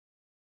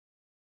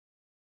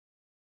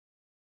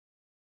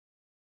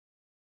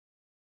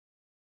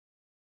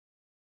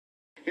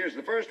Here's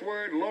the first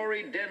word.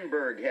 Lori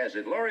Denberg has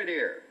it. Lori,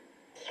 dear.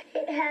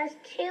 It has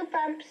 2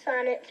 bumps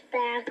on its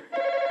back.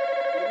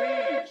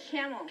 Louise.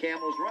 Camel.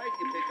 Camel's right.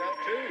 You pick up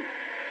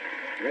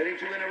 2. Ready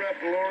to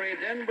interrupt Lori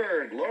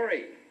Denberg.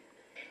 Lori.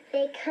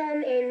 They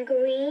come in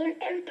green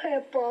and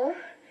purple,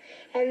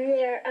 and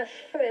they're a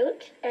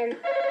fruit. And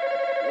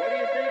What do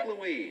you think,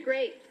 Louise?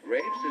 Grapes.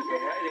 Grapes is the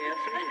right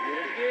answer. You did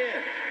it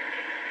again.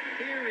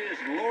 Here is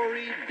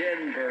Lori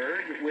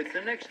Denberg with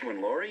the next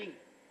one. Lori.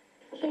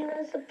 he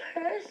was a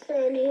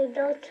person who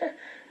built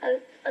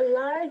a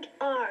large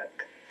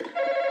ark.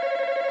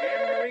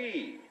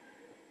 Anne-Marie.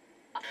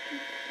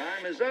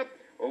 Time is up.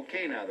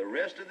 Okay, now the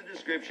rest of the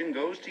description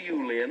goes to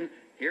you, Lynn.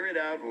 Hear it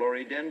out,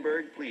 Lori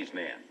Denberg, please,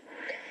 ma'am.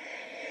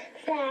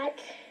 That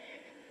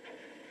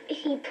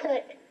he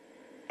put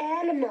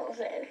animals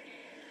in,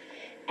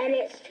 and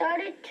it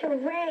started to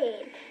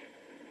rain.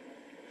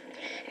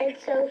 And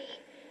so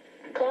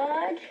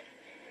God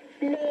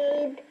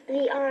made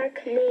the ark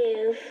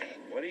move.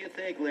 What do you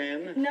think,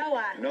 Lynn?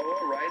 Noah. Noah,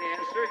 right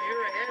answer.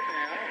 You're ahead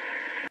now.